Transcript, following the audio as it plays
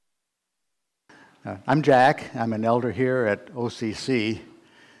I'm Jack. I'm an elder here at OCC,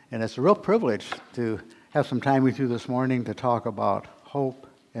 and it's a real privilege to have some time with you this morning to talk about hope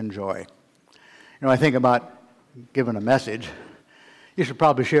and joy. I think about giving a message. You should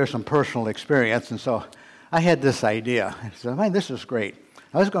probably share some personal experience, and so I had this idea. I said, man, this is great.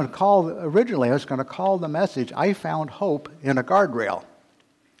 Originally I was going to call the message, I Found Hope in a Guardrail.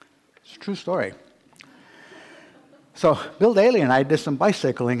 It's a true story. So Bill Daly and I did some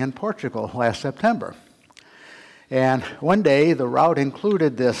bicycling in Portugal last September. And one day the route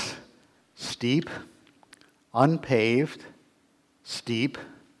included this steep, unpaved, steep,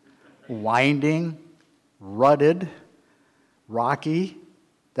 winding, rutted, rocky.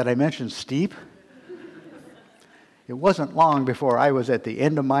 Did I mention steep? It wasn't long before I was at the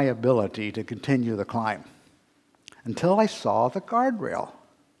end of my ability to continue the climb, until I saw the guardrail,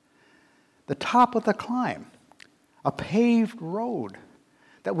 the top of the climb, a paved road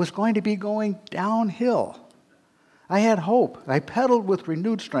that was going to be going downhill. I had hope. I pedaled with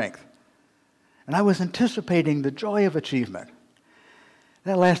renewed strength, and I was anticipating the joy of achievement.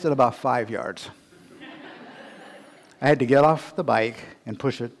 That lasted about 5 yards. I had to get off the bike and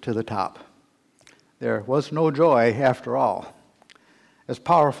push it to the top. There was no joy after all. As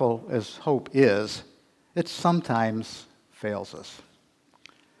powerful as hope is, it sometimes fails us.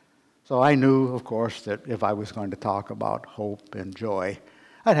 So I knew, of course, that if I was going to talk about hope and joy,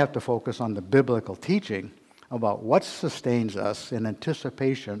 I'd have to focus on the biblical teaching about what sustains us in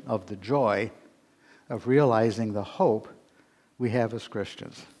anticipation of the joy of realizing the hope we have as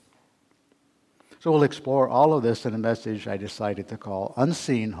Christians. So we'll explore all of this in a message I decided to call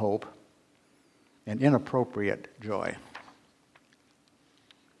Unseen Hope and Inappropriate Joy.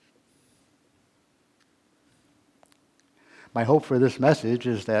 My hope for this message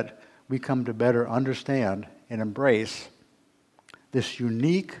is that we come to better understand and embrace this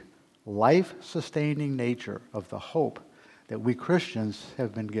unique, life-sustaining nature of the hope that we Christians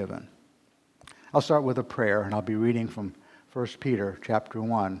have been given. I'll start with a prayer, and I'll be reading from 1 Peter chapter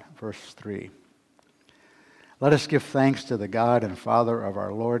 1, verse 3. Let us give thanks to the God and Father of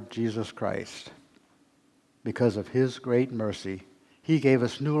our Lord Jesus Christ. Because of his great mercy, he gave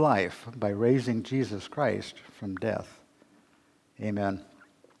us new life by raising Jesus Christ from death. Amen.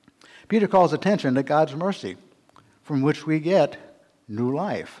 Peter calls attention to God's mercy, from which we get new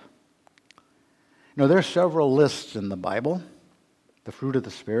life. There are several lists in the Bible: the fruit of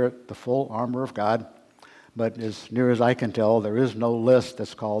the Spirit, the full armor of God, but as near as I can tell, there is no list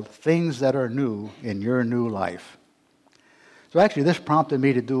that's called things that are new in your new life. So actually, this prompted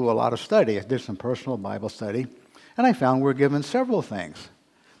me to do a lot of study. I did some personal Bible study, and I found we're given several things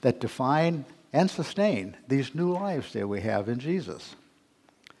that define and sustain these new lives that we have in Jesus.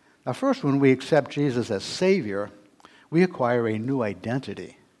 Now, first, when we accept Jesus as Savior, we acquire a new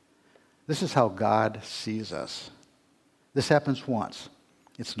identity. This is how God sees us. This happens once.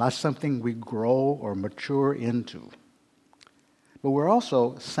 It's not something we grow or mature into. But we're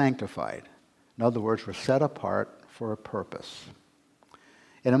also sanctified. In other words, we're set apart for a purpose.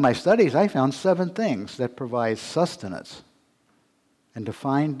 And in my studies, I found 7 things that provide sustenance and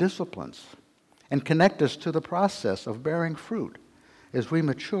define disciplines and connect us to the process of bearing fruit as we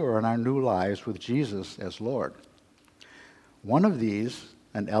mature in our new lives with Jesus as Lord. One of these,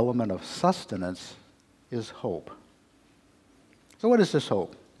 an element of sustenance, is hope. So what is this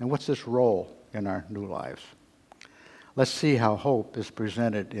hope, and what's this role in our new lives? Let's see how hope is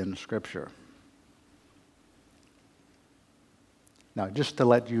presented in Scripture. Now, just to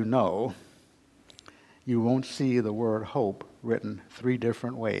let you know, you won't see the word hope written 3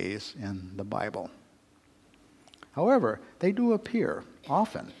 different ways in the Bible. However, they do appear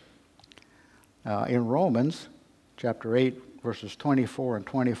often. In Romans chapter 8, verses 24 and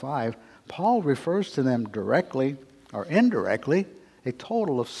 25, Paul refers to them directly or indirectly a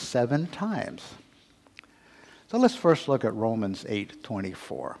total of 7 times. So let's first look at Romans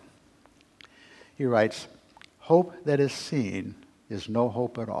 8:24. He writes, "Hope that is seen is no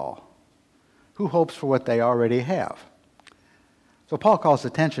hope at all. Who hopes for what they already have?" So Paul calls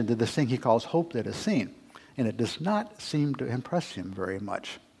attention to this thing he calls hope that is seen, and it does not seem to impress him very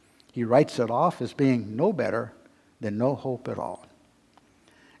much. He writes it off as being no better than no hope at all.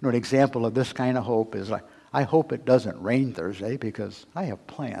 An example of this kind of hope is like, I hope it doesn't rain Thursday because I have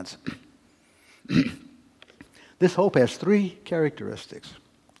plans. This hope has 3 characteristics.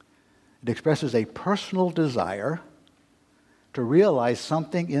 It expresses a personal desire to realize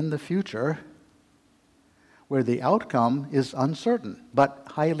something in the future where the outcome is uncertain but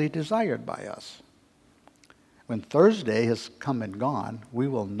highly desired by us. When Thursday has come and gone, we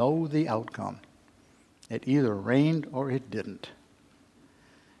will know the outcome. It either rained or it didn't.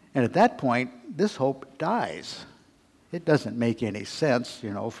 And at that point, this hope dies. It doesn't make any sense,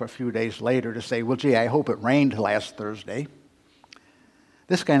 for a few days later to say, well, gee, I hope it rained last Thursday.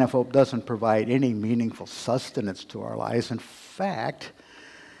 This kind of hope doesn't provide any meaningful sustenance to our lives. In fact,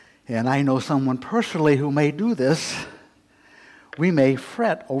 and I know someone personally who may do this, we may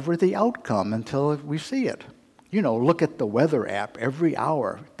fret over the outcome until we see it. Look at the weather app every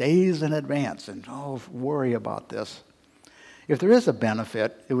hour, days in advance, and worry about this. If there is a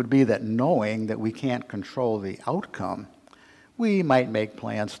benefit, it would be that knowing that we can't control the outcome, we might make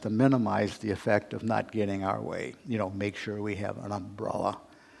plans to minimize the effect of not getting our way. Make sure we have an umbrella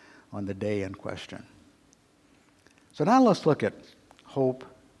on the day in question. So now let's look at hope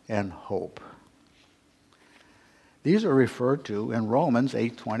and hope. These are referred to in Romans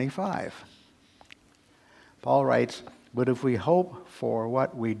 8:25. Paul writes, "But if we hope for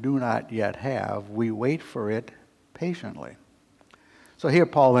what we do not yet have, we wait for it patiently." So here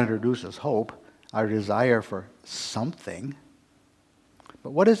Paul introduces hope, our desire for something. But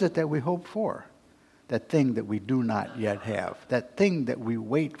what is it that we hope for? That thing that we do not yet have, that thing that we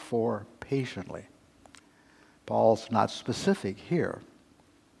wait for patiently. Paul's not specific here.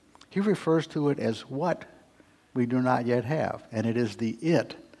 He refers to it as what we do not yet have, and it is the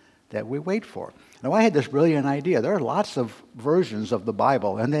it that we wait for. Now, I had this brilliant idea. There are lots of versions of the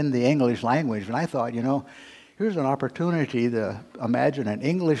Bible, and then the English language, and I thought, here's an opportunity to imagine an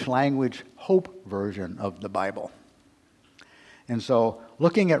English language hope version of the Bible. And so,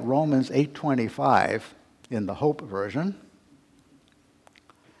 looking at Romans 8:25 in the hope version,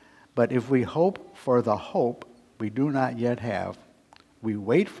 but if we hope for the hope we do not yet have, we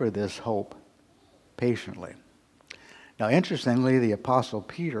wait for this hope patiently. Now, interestingly, the Apostle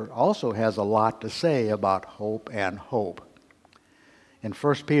Peter also has a lot to say about hope and hope. In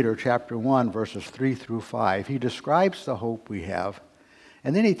 1 Peter chapter 1, verses 3 through 5, he describes the hope we have,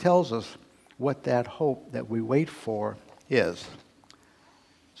 and then he tells us what that hope that we wait for is.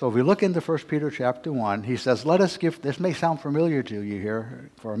 So if we look into 1 Peter chapter 1, he says, let us give, this may sound familiar to you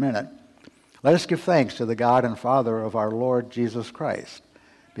here for a minute, let us give thanks to the God and Father of our Lord Jesus Christ.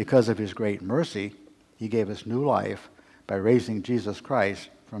 Because of his great mercy, he gave us new life by raising Jesus Christ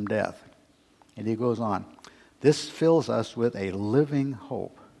from death. And he goes on, this fills us with a living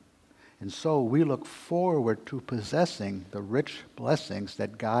hope. And so we look forward to possessing the rich blessings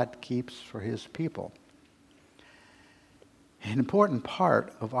that God keeps for his people. An important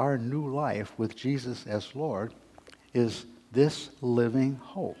part of our new life with Jesus as Lord is this living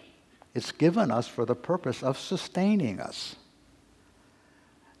hope. It's given us for the purpose of sustaining us.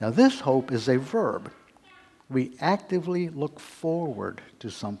 Now, this hope is a verb. We actively look forward to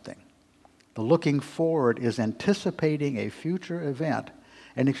something. The looking forward is anticipating a future event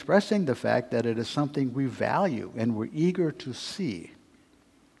and expressing the fact that it is something we value and we're eager to see.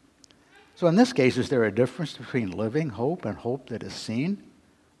 So in this case, is there a difference between living hope and hope that is seen?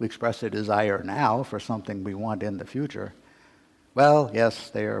 We express a desire now for something we want in the future. Well, yes,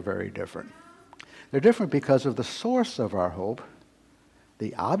 they are very different. They're different because of the source of our hope,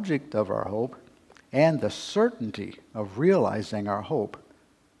 the object of our hope, and the certainty of realizing our hope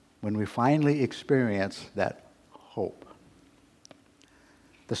when we finally experience that hope.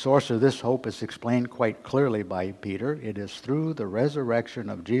 The source of this hope is explained quite clearly by Peter. It is through the resurrection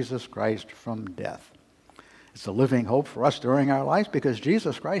of Jesus Christ from death. It's a living hope for us during our lives because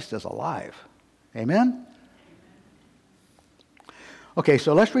Jesus Christ is alive. Amen? Okay,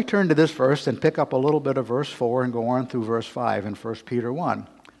 so let's return to this verse and pick up a little bit of verse 4 and go on through verse 5 in 1 Peter 1.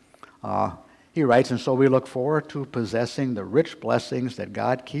 He writes, and so we look forward to possessing the rich blessings that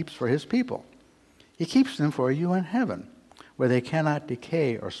God keeps for his people. He keeps them for you in heaven, where they cannot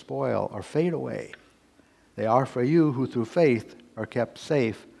decay or spoil or fade away. They are for you who through faith are kept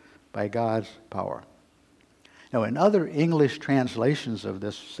safe by God's power. Now, in other English translations of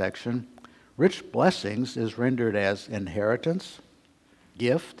this section, rich blessings is rendered as inheritance,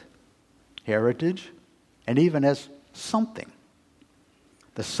 gift, heritage, and even as something.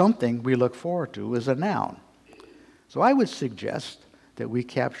 The something we look forward to is a noun. So I would suggest that we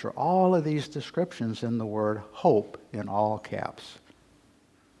capture all of these descriptions in the word hope in all caps.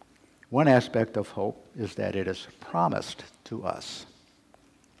 One aspect of hope is that it is promised to us.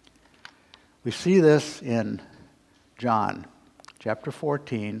 We see this in John chapter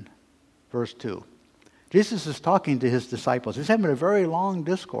 14, verse 2. Jesus is talking to his disciples. He's having a very long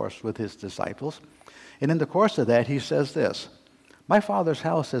discourse with his disciples. And in the course of that, he says this, my Father's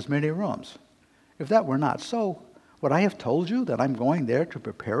house has many rooms. If that were not so, would I have told you that I'm going there to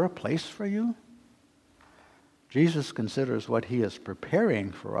prepare a place for you? Jesus considers what he is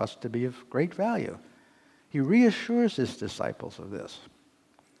preparing for us to be of great value. He reassures his disciples of this.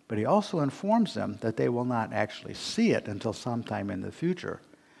 But he also informs them that they will not actually see it until sometime in the future,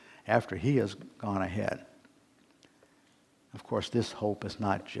 after he has gone ahead. Of course, this hope is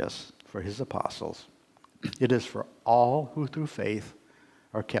not just for his apostles. It is for all who through faith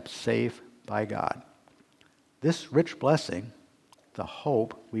are kept safe by God. This rich blessing, the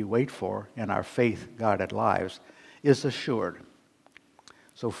hope we wait for in our faith-guided lives, is assured.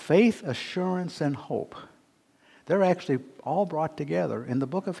 So faith, assurance, and hope, they're actually all brought together in the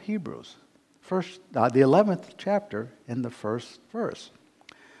book of Hebrews, the 11th chapter in the first verse,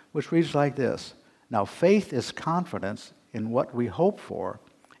 which reads like this. Now faith is confidence in what we hope for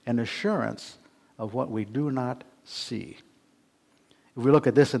and assurance of what we do not see. If we look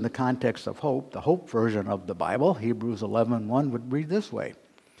at this in the context of hope, the hope version of the Bible, Hebrews 11:1, would read this way.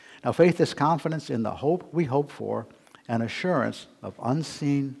 Now faith is confidence in the hope we hope for and assurance of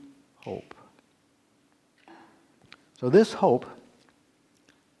unseen hope. So this hope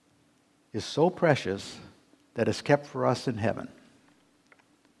is so precious that it's kept for us in heaven.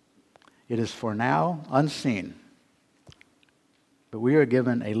 It is for now unseen, but we are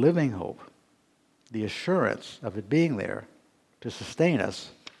given a living hope, the assurance of it being there to sustain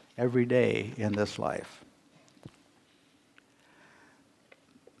us every day in this life.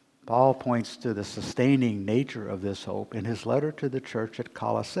 Paul points to the sustaining nature of this hope in his letter to the church at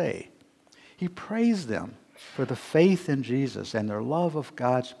Colossae. He praised them for the faith in Jesus and their love of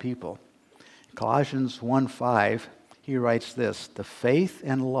God's people. In Colossians 1:5, he writes this, the faith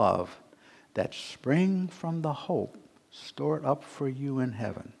and love that spring from the hope stored up for you in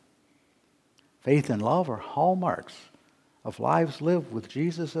heaven. Faith and love are hallmarks of lives lived with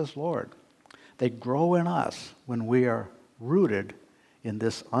Jesus as Lord. They grow in us when we are rooted in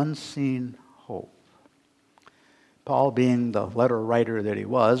this unseen hope. Paul, being the letter writer that he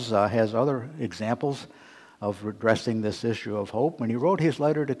was, has other examples of addressing this issue of hope. When he wrote his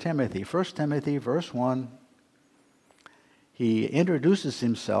letter to Timothy, 1 Timothy verse 1, he introduces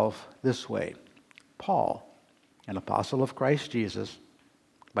himself this way. Paul, an apostle of Christ Jesus,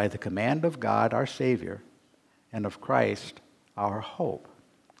 by the command of God our Savior, and of Christ our hope.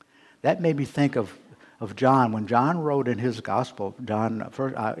 That made me think of John. When John wrote in his gospel,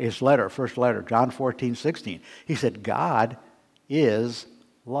 his letter, first letter, John 14:16, he said, God is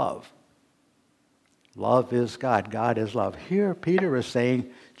love. Love is God. God is love. Here Peter is saying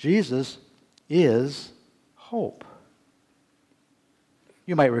Jesus is hope.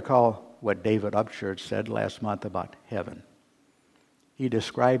 You might recall what David Upchurch said last month about heaven. He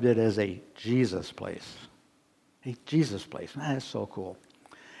described it as a Jesus place. A Jesus place. Man, that's so cool.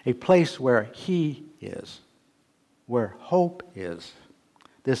 A place where he is, where hope is.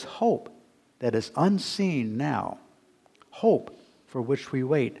 This hope that is unseen now. Hope for which we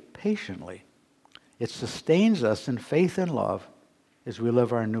wait patiently. It sustains us in faith and love as we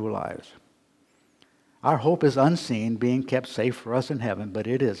live our new lives. Our hope is unseen, being kept safe for us in heaven, but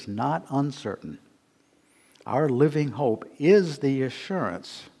it is not uncertain. Our living hope is the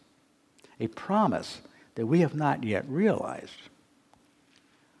assurance, a promise that we have not yet realized.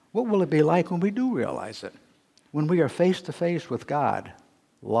 What will it be like when we do realize it? When we are face to face with God,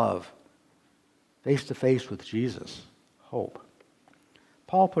 love, face to face with Jesus, hope.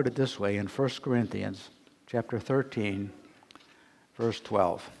 Paul put it this way in 1 Corinthians chapter 13, verse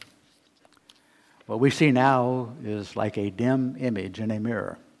 12. What we see now is like a dim image in a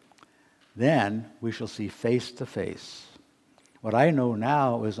mirror. Then we shall see face to face. What I know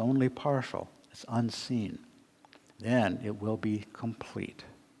now is only partial. It's unseen. Then it will be complete.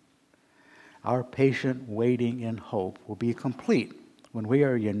 Our patient waiting in hope will be complete when we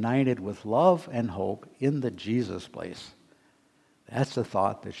are united with love and hope in the Jesus place. That's the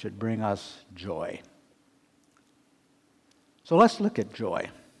thought that should bring us joy. So let's look at joy.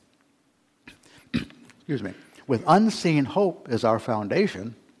 Excuse me. With unseen hope as our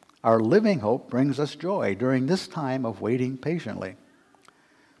foundation, our living hope brings us joy during this time of waiting patiently.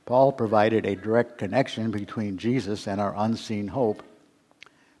 Paul provided a direct connection between Jesus and our unseen hope.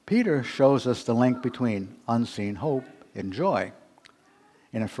 Peter shows us the link between unseen hope and joy.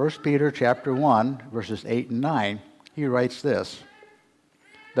 In 1 Peter chapter 1, verses 8 and 9, he writes this,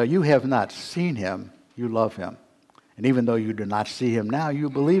 though you have not seen him, you love him. And even though you do not see him now, you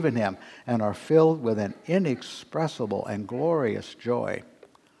believe in him and are filled with an inexpressible and glorious joy.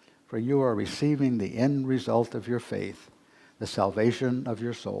 For you are receiving the end result of your faith, the salvation of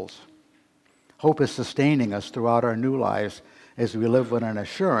your souls. Hope is sustaining us throughout our new lives as we live with an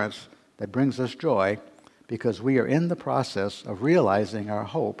assurance that brings us joy because we are in the process of realizing our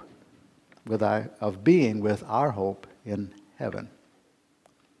hope, of being with our hope in heaven.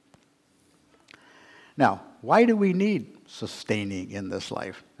 Now, why do we need sustaining in this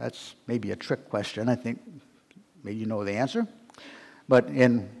life? That's maybe a trick question. I think maybe you know the answer. But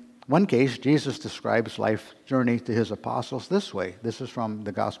in one case, Jesus describes life's journey to his apostles this way. This is from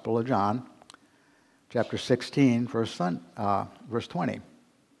the Gospel of John, chapter 16, verse 20.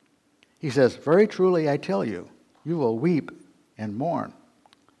 He says, "Very truly I tell you, you will weep and mourn,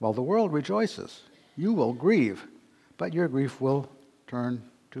 while the world rejoices. You will grieve, but your grief will turn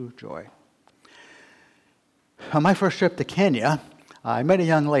to joy." On my first trip to Kenya, I met a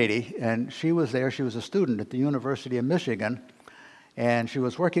young lady, and she was there. She was a student at the University of Michigan, and she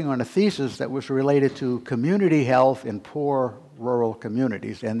was working on a thesis that was related to community health in poor rural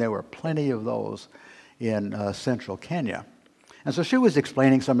communities, and there were plenty of those in central Kenya. And so she was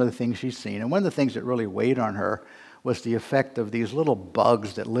explaining some of the things she'd seen, and one of the things that really weighed on her was the effect of these little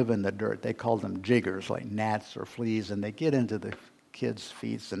bugs that live in the dirt. They called them jiggers, like gnats or fleas, and they get into the kids'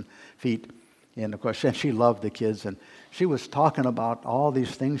 feet. And of course, she loved the kids, and she was talking about all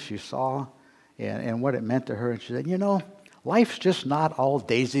these things she saw and what it meant to her. And she said, life's just not all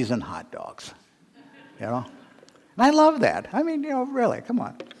daisies and hot dogs, And I love that. I mean, really, come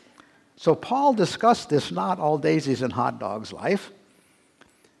on. So Paul discussed this not all daisies and hot dogs life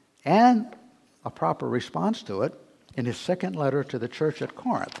and a proper response to it in his second letter to the church at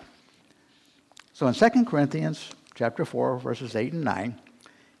Corinth. So in 2 Corinthians chapter 4, verses 8 and 9,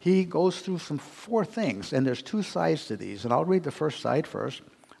 he goes through four things, and there's two sides to these. And I'll read the first side first.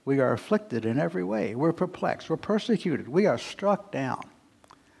 We are afflicted in every way. We're perplexed. We're persecuted. We are struck down.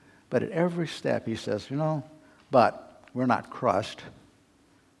 But at every step, he says, but we're not crushed.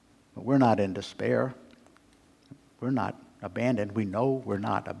 But we're not in despair. We're not abandoned. We know we're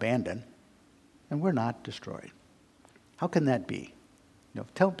not abandoned. And we're not destroyed. How can that be?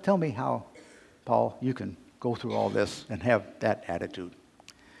 Tell me how, Paul, you can go through all this and have that attitude.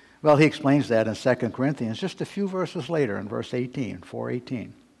 Well, he explains that in 2 Corinthians, just a few verses later in verse 18,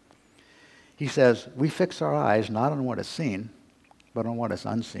 4:18. He says, "We fix our eyes not on what is seen, but on what is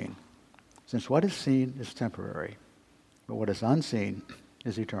unseen. Since what is seen is temporary, but what is unseen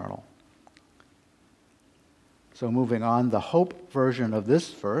is eternal." So moving on, the hope version of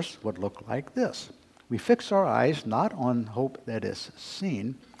this verse would look like this. We fix our eyes not on hope that is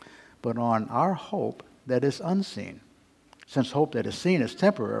seen, but on our hope that is unseen. Since hope that is seen is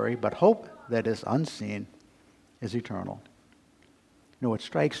temporary, but hope that is unseen is eternal. It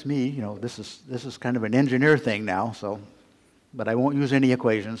strikes me, this is kind of an engineer thing now, but I won't use any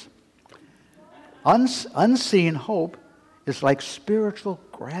equations. Unseen hope is like spiritual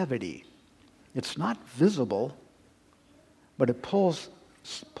gravity. It's not visible, but it pulls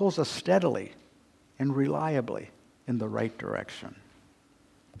us steadily and reliably in the right direction.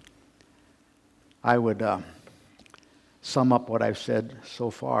 I would sum up what I've said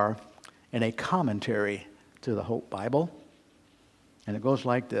so far in a commentary to the Hope Bible, and it goes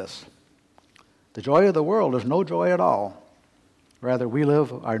like this. The joy of the world is no joy at all. Rather, we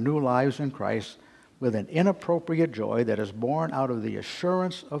live our new lives in Christ with an inappropriate joy that is born out of the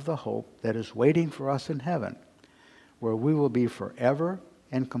assurance of the hope that is waiting for us in heaven, where we will be forever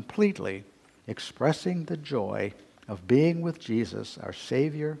and completely expressing the joy of being with Jesus, our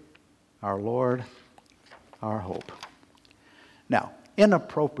Savior, our Lord, our hope. Now,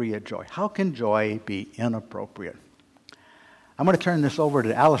 inappropriate joy. How can joy be inappropriate? I'm going to turn this over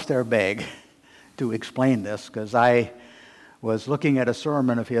to Alistair Begg to explain this, because I was looking at a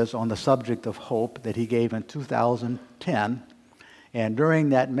sermon of his on the subject of hope that he gave in 2010. And during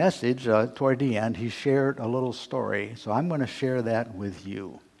that message, toward the end, he shared a little story. So I'm going to share that with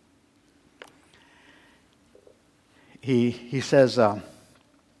you. He says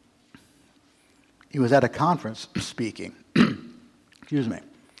he was at a conference speaking. Excuse me.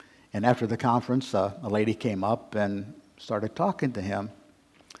 And after the conference, a lady came up and started talking to him.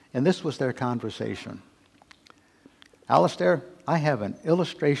 And this was their conversation. "Alistair, I have an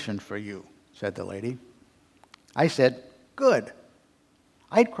illustration for you," said the lady. I said, "Good.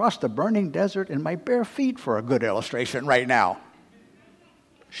 I'd cross the burning desert in my bare feet for a good illustration right now."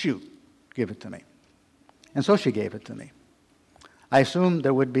 "Shoot, give it to me." And so she gave it to me. I assumed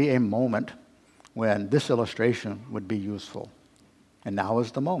there would be a moment when this illustration would be useful. And now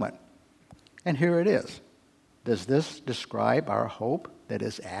is the moment. And here it is. Does this describe our hope that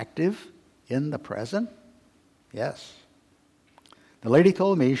is active in the present? Yes. The lady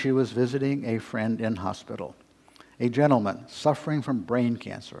told me she was visiting a friend in hospital, a gentleman suffering from brain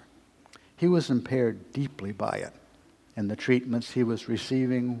cancer. He was impaired deeply by it, and the treatments he was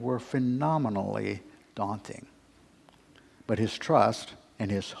receiving were phenomenally daunting. But his trust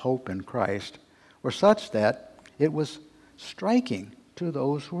and his hope in Christ were such that it was striking to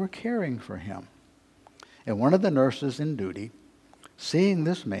those who were caring for him. And one of the nurses in duty, seeing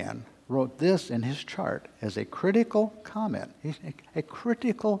this man, wrote this in his chart as a critical comment. A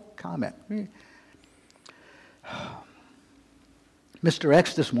critical comment. Mr.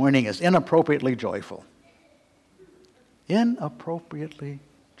 X this morning is inappropriately joyful. Inappropriately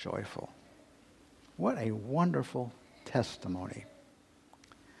joyful. What a wonderful testimony.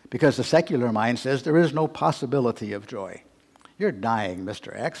 Because the secular mind says there is no possibility of joy. You're dying,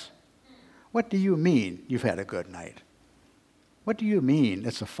 Mr. X. What do you mean you've had a good night? What do you mean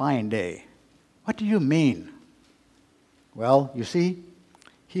it's a fine day? What do you mean? Well, you see,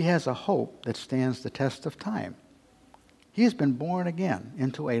 he has a hope that stands the test of time. He has been born again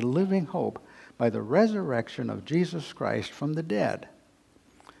into a living hope by the resurrection of Jesus Christ from the dead.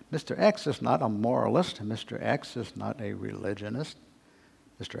 Mr. X is not a moralist. Mr. X is not a religionist.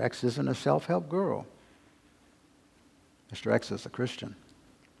 Mr. X isn't a self-help guru. Mr. X is a Christian.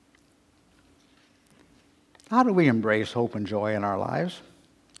 How do we embrace hope and joy in our lives?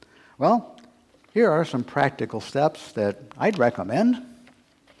 Well, here are some practical steps that I'd recommend.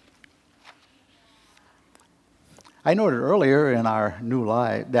 I noted earlier in our new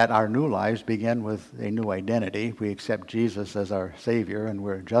that our new lives begin with a new identity. We accept Jesus as our Savior and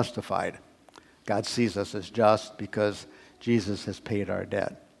we're justified. God sees us as just because Jesus has paid our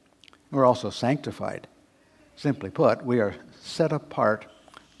debt. We're also sanctified. Simply put, we are set apart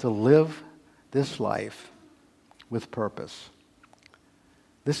to live this life with purpose.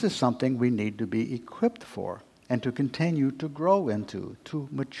 This is something we need to be equipped for and to continue to grow into, to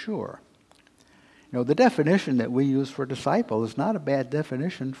mature. You know, the definition that we use for disciple is not a bad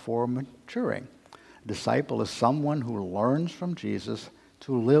definition for maturing. A disciple is someone who learns from Jesus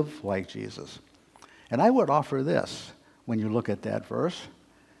to live like Jesus. And I would offer this when you look at that verse.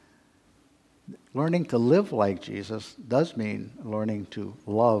 Learning to live like Jesus does mean learning to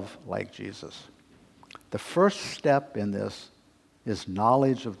love like Jesus. The first step in this is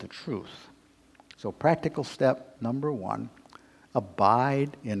knowledge of the truth. So practical step number 1,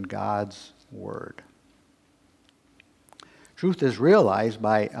 abide in God's Word. Truth is realized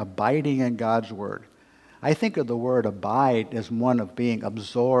by abiding in God's Word. I think of the word abide as one of being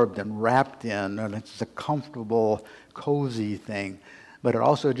absorbed and wrapped in, and it's a comfortable, cozy thing. But it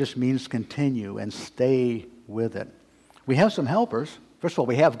also just means continue and stay with it. We have some helpers. First of all,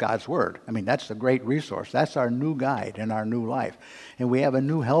 we have God's Word. I mean, that's a great resource. That's our new guide in our new life. And we have a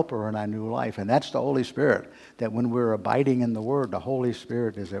new helper in our new life, and that's the Holy Spirit, that when we're abiding in the Word, the Holy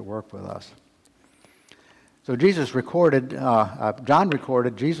Spirit is at work with us. So John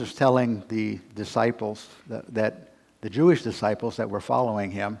recorded Jesus telling the disciples, that the Jewish disciples that were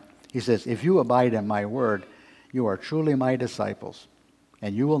following him, he says, if you abide in my word, you are truly my disciples,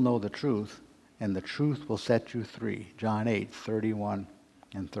 and you will know the truth, and the truth will set you free. John 8:31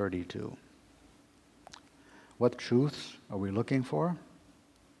 and 32. What truths are we looking for?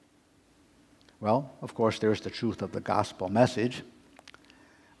 Well, of course, there's the truth of the gospel message.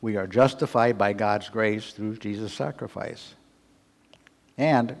 We are justified by God's grace through Jesus' sacrifice.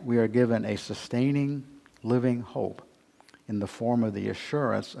 And we are given a sustaining, living hope in the form of the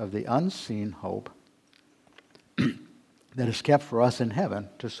assurance of the unseen hope that is kept for us in heaven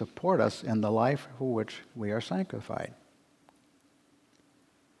to support us in the life for which we are sanctified.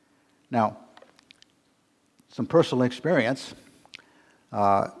 Now, some personal experience.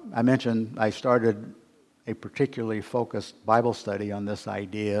 I mentioned I started a particularly focused Bible study on this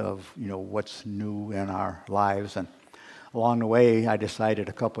idea of, what's new in our lives. And along the way, I decided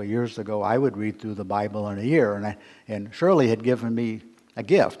a couple of years ago I would read through the Bible in a year. And Shirley had given me a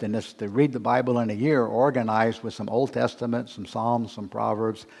gift, and it's to read the Bible in a year organized with some Old Testament, some Psalms, some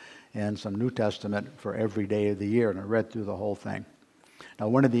Proverbs, and some New Testament for every day of the year. And I read through the whole thing. Now,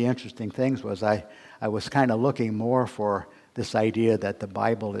 one of the interesting things was I was kind of looking more for this idea that the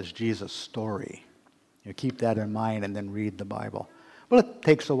Bible is Jesus' story. Keep that in mind and then read the Bible. Well, it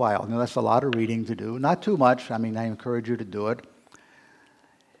takes a while. That's a lot of reading to do. Not too much. I encourage you to do it.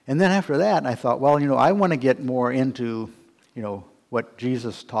 And then after that, I thought, I want to get more into, what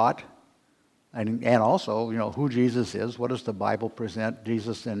Jesus taught and also, who Jesus is. What does the Bible present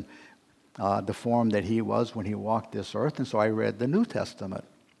Jesus in the form that he was when he walked this earth? And so I read the New Testament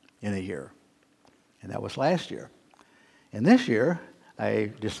in a year. And that was last year. And this year,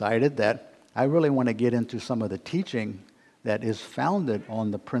 I decided that I really want to get into some of the teaching that is founded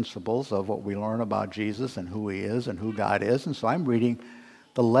on the principles of what we learn about Jesus and who he is and who God is. And so I'm reading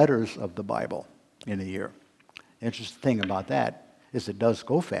the letters of the Bible in a year. The interesting thing about that is it does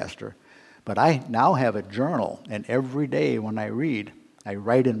go faster. But I now have a journal, and every day when I read, I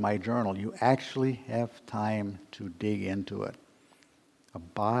write in my journal. You actually have time to dig into it.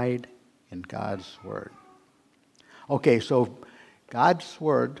 Abide in God's Word. Okay, so God's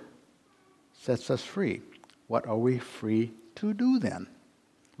word sets us free. What are we free to do then?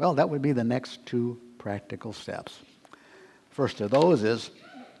 Well, that would be the next two practical steps. First of those is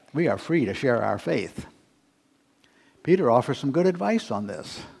we are free to share our faith. Peter offers some good advice on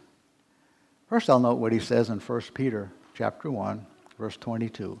this. First, I'll note what he says in 1 Peter chapter 1, verse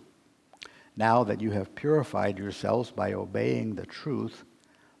 22. Now that you have purified yourselves by obeying the truth,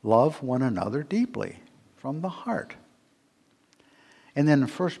 love one another deeply from the heart. And then in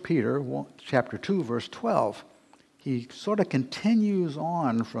 1 Peter chapter 2, verse 12, he sort of continues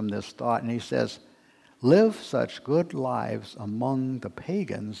on from this thought, and he says, live such good lives among the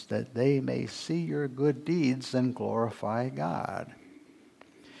pagans that they may see your good deeds and glorify God.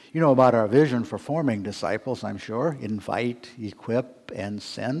 You know about our vision for forming disciples, I'm sure. Invite, equip, and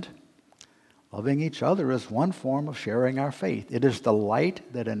send. Loving each other is one form of sharing our faith. It is the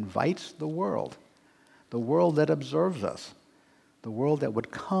light that invites the world that observes us, the world that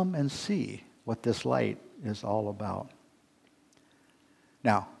would come and see what this light is all about.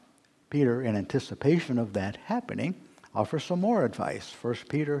 Now, Peter, in anticipation of that happening, offers some more advice. 1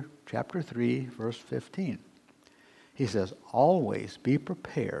 Peter chapter 3, verse 15. He says, always be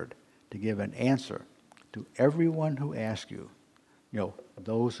prepared to give an answer to everyone who asks you. You know,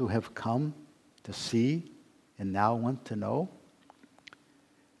 those who have come to see and now want to know.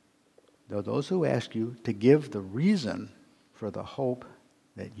 There are those who ask you to give the reason for the hope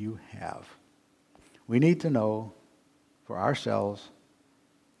that you have. We need to know for ourselves,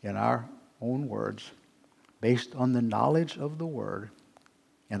 in our own words, based on the knowledge of the Word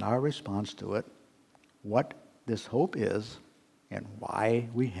and our response to it, what this hope is and why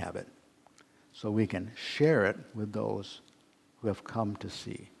we have it, so we can share it with those who have come to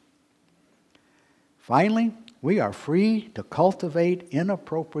see. Finally, we are free to cultivate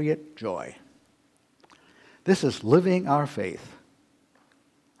inappropriate joy. This is living our faith.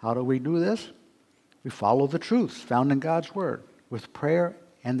 How do we do this? We follow the truths found in God's Word with prayer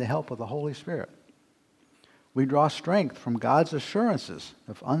and the help of the Holy Spirit. We draw strength from God's assurances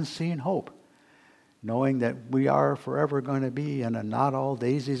of unseen hope, knowing that we are forever going to be in a not all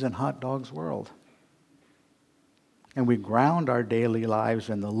daisies and hot dogs world. And we ground our daily lives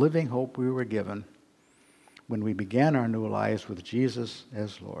in the living hope we were given when we began our new lives with Jesus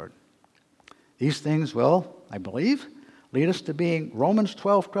as Lord. These things, well, I believe, lead us to being Romans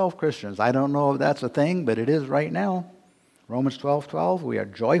 12:12 Christians. I don't know if that's a thing, but it is right now. Romans 12:12, we are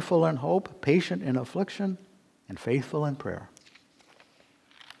joyful in hope, patient in affliction, and faithful in prayer.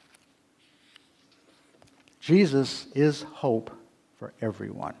 Jesus is hope for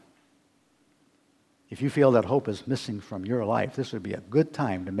everyone. If you feel that hope is missing from your life, this would be a good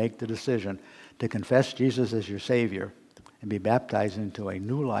time to make the decision to confess Jesus as your Savior and be baptized into a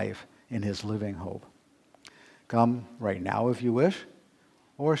new life in His living hope. Come right now if you wish,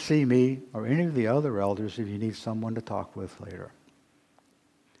 or see me or any of the other elders if you need someone to talk with later.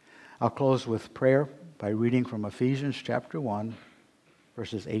 I'll close with prayer by reading from Ephesians chapter 1,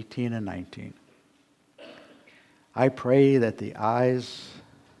 verses 18 and 19. I pray that the eyes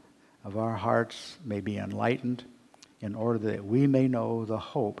of our hearts may be enlightened in order that we may know the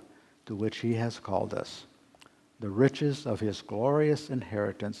hope to which He has called us, the riches of His glorious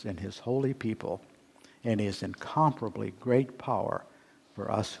inheritance in His holy people, and His incomparably great power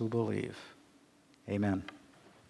for us who believe. Amen.